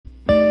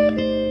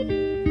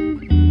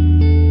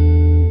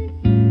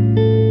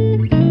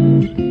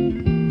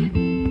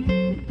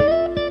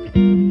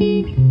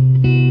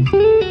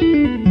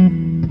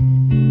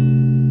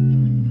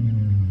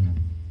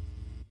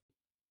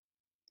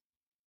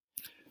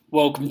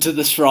Welcome to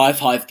the Thrive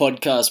Hive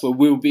podcast, where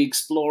we'll be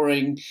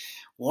exploring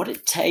what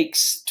it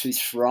takes to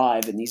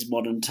thrive in these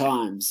modern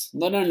times.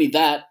 Not only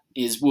that,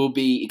 we'll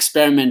be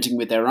experimenting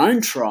with our own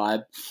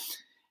tribe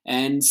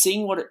and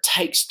seeing what it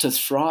takes to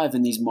thrive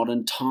in these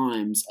modern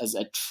times as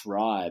a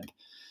tribe.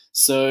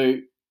 So,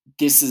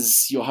 this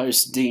is your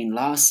host, Dean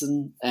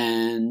Larson,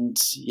 and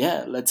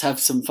yeah, let's have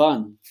some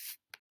fun.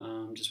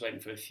 I'm just waiting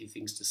for a few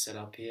things to set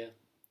up here.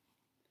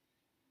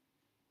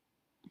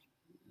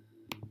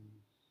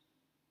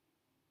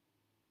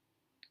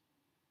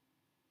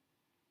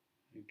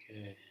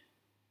 Okay.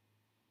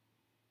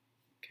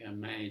 Okay, I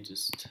may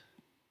just...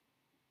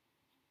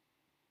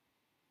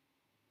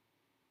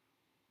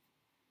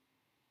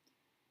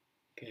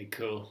 Okay,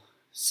 cool.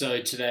 So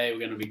today we're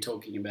going to be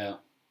talking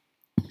about...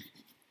 Hang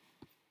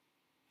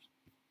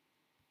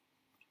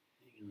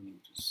on,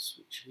 just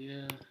switch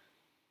here.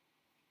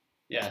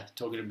 Yeah,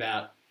 talking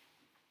about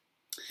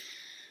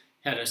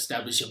how to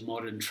establish a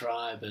modern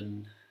tribe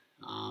and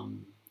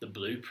the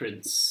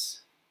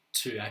blueprints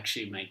to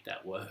actually make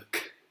that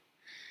work.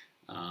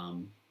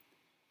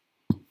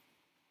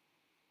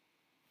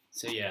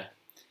 So yeah,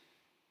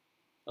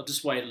 I'll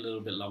just wait a little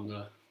bit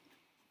longer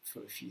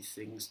for a few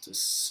things to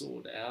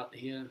sort out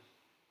here.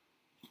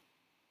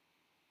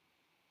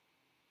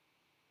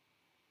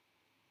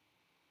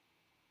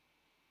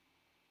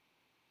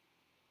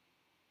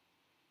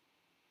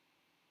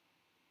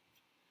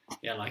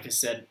 Yeah, like I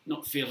said,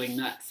 not feeling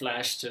that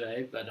flash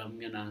today, but I'm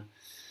going to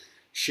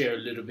share a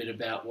little bit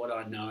about what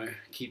I know,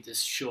 keep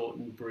this short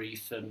and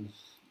brief and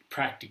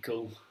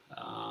practical.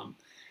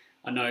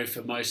 I know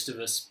for most of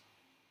us,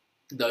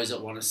 those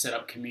that want to set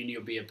up community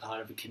or be a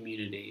part of a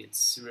community,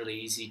 it's really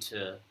easy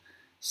to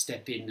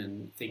step in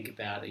and think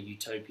about a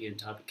utopian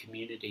type of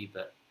community,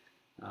 but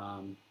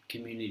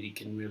community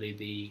can really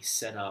be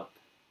set up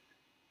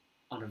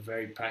on a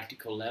very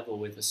practical level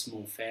with a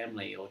small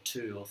family or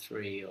two or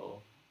three or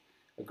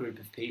a group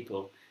of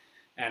people.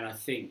 And I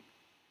think,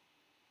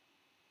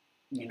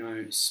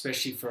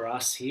 especially for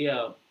us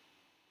here,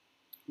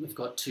 we've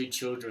got 2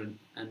 children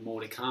and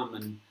more to come,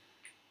 and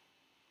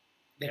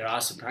there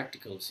are some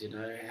practicals,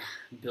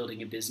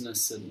 building a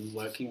business and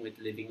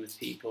living with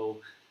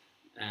people,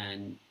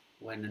 and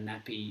when a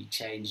nappy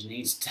change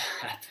needs to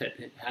happen,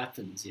 it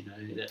happens,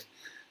 that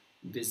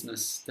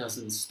business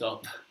doesn't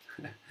stop.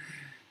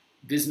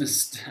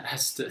 Business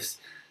has to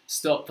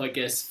stop, I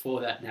guess,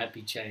 for that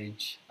nappy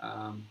change.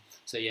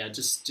 So yeah,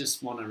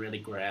 just want to really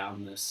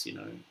ground this,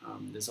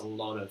 there's a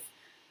lot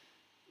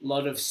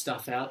of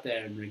stuff out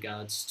there in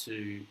regards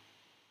to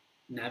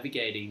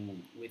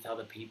navigating with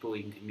other people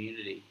in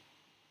community.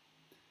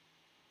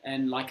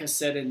 And like I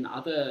said in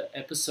other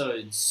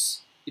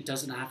episodes, it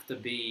doesn't have to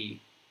be,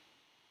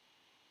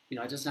 it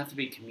doesn't have to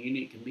be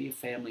community. It can be a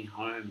family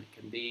home. It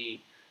can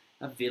be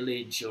a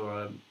village or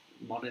a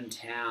modern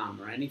town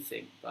or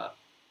anything. But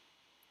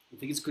I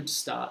think it's good to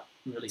start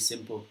really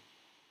simple.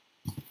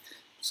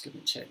 Just going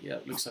to check. Yeah,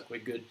 it looks like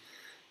we're good.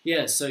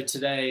 Yeah, so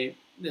today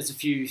there's a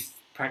few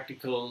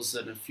practicals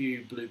and a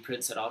few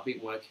blueprints that I've been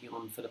working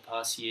on for the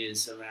past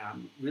years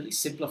around really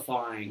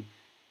simplifying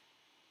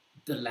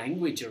the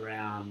language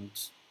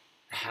around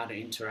how to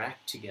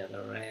interact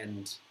together,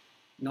 and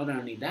not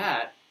only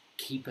that,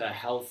 keep a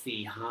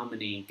healthy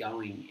harmony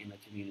going in a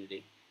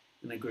community,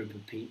 in a group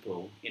of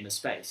people, in a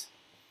space.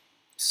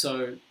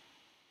 So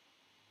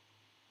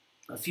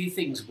a few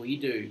things we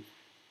do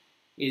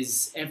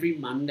is every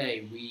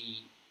Monday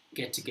we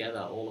get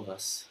together, all of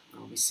us.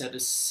 We set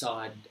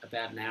aside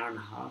about an hour and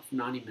a half,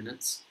 90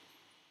 minutes,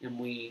 and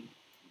we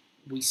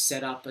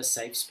set up a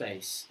safe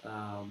space.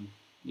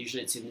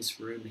 Usually it's in this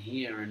room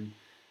here, and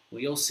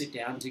we all sit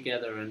down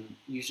together, and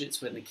usually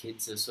it's when the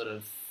kids are sort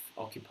of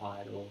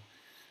occupied or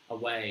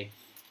away,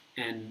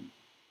 and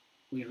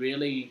we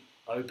really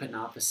open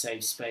up a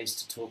safe space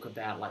to talk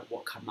about like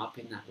what come up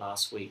in that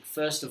last week.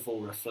 First of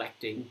all,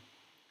 reflecting,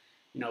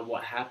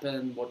 what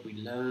happened, what we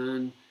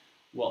learned,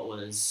 what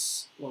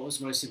was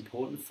most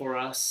important for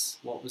us,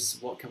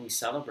 what can we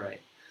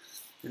celebrate,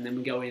 and then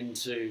we go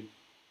into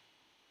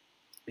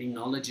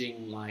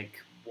acknowledging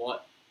like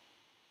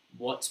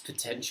what's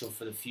potential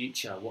for the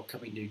future, what can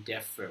we do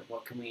different,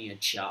 what can we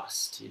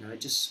adjust,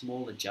 just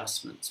small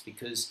adjustments,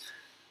 because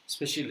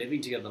especially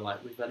living together,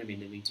 like we've only been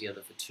living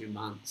together for 2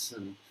 months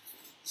and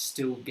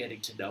still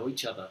getting to know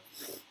each other.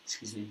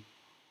 Excuse me.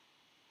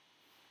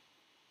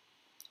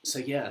 So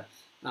yeah,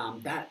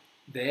 that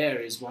there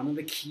is one of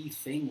the key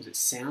things. It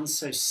sounds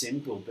so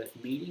simple,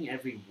 but meeting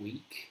every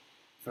week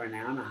for an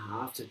hour and a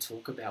half to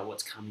talk about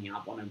what's coming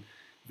up on a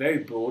very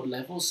broad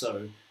level,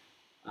 so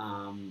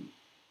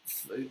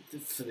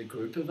for the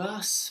group of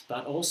us,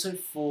 but also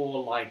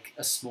for like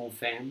a small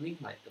family,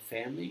 like the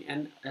family,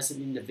 and as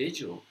an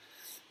individual,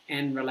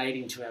 and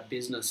relating to our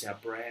business, our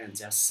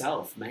brands,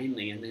 ourself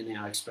mainly, and then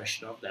our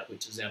expression of that,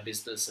 which is our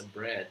business and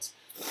brands.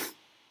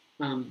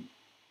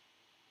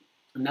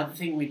 Another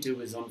thing we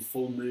do is on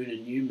full moon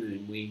and new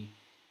moon, we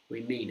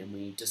meet and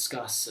we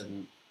discuss,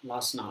 and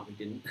last night we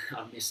didn't,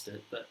 I missed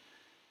it, but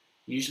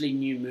usually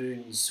new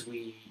moons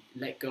we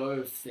let go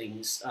of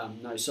things.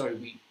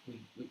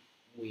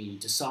 We we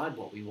decide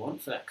what we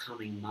want for that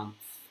coming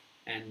month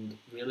and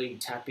really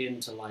tap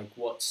into like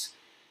what's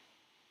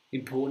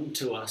important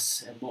to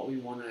us and what we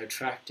want to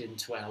attract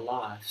into our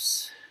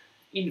lives,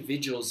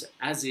 individuals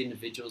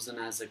and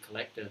as a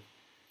collective.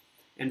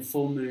 And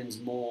full moon's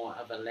more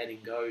of a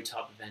letting go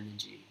type of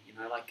energy,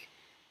 like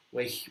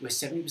we're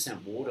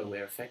 70% water,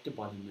 we're affected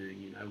by the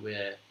moon,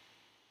 where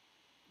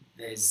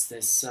there's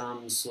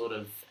some sort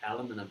of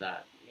element of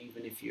that,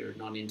 even if you're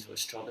not into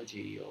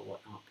astrology or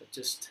whatnot, but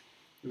just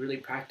a really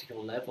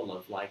practical level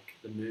of like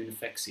the moon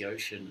affects the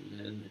ocean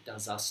and it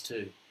does us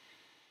too,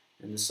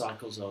 and the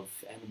cycles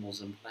of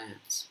animals and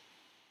plants.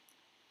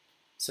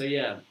 So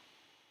yeah,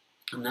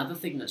 another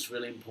thing that's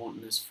really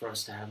important is for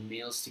us to have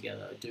meals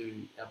together,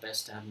 do our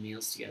best to have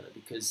meals together,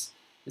 because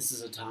this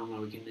is a time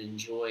where we can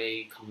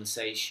enjoy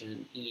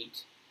conversation,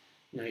 eat,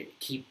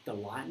 keep the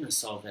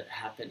lightness of it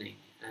happening.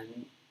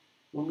 And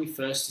when we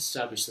first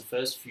established the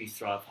first few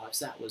Thrive Hives,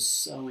 that was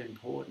so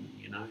important,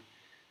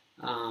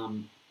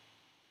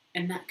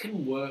 and that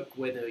can work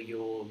whether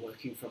you're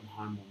working from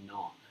home or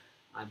not.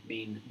 I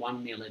mean,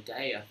 one meal a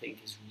day, I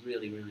think, is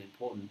really, really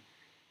important.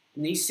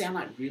 And these sound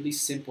like really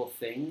simple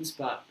things,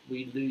 but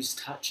we lose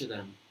touch of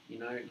them,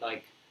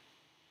 like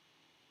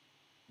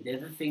they're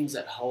the things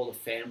that hold a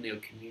family or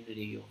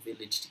community or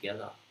village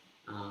together.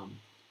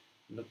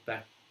 Look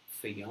back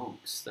for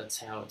yonks, that's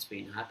how it's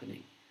been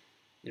happening.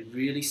 They're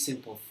really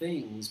simple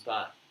things,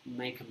 but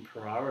make them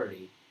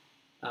priority.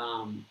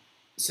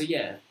 So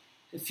yeah,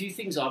 a few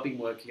things I've been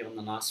working on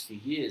the last few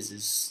years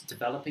is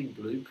developing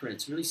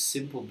blueprints, really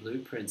simple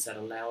blueprints that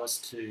allow us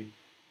to,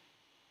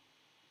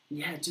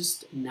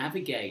 just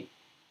navigate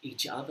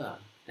each other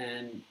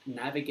and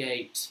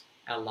navigate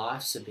our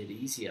lives a bit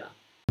easier.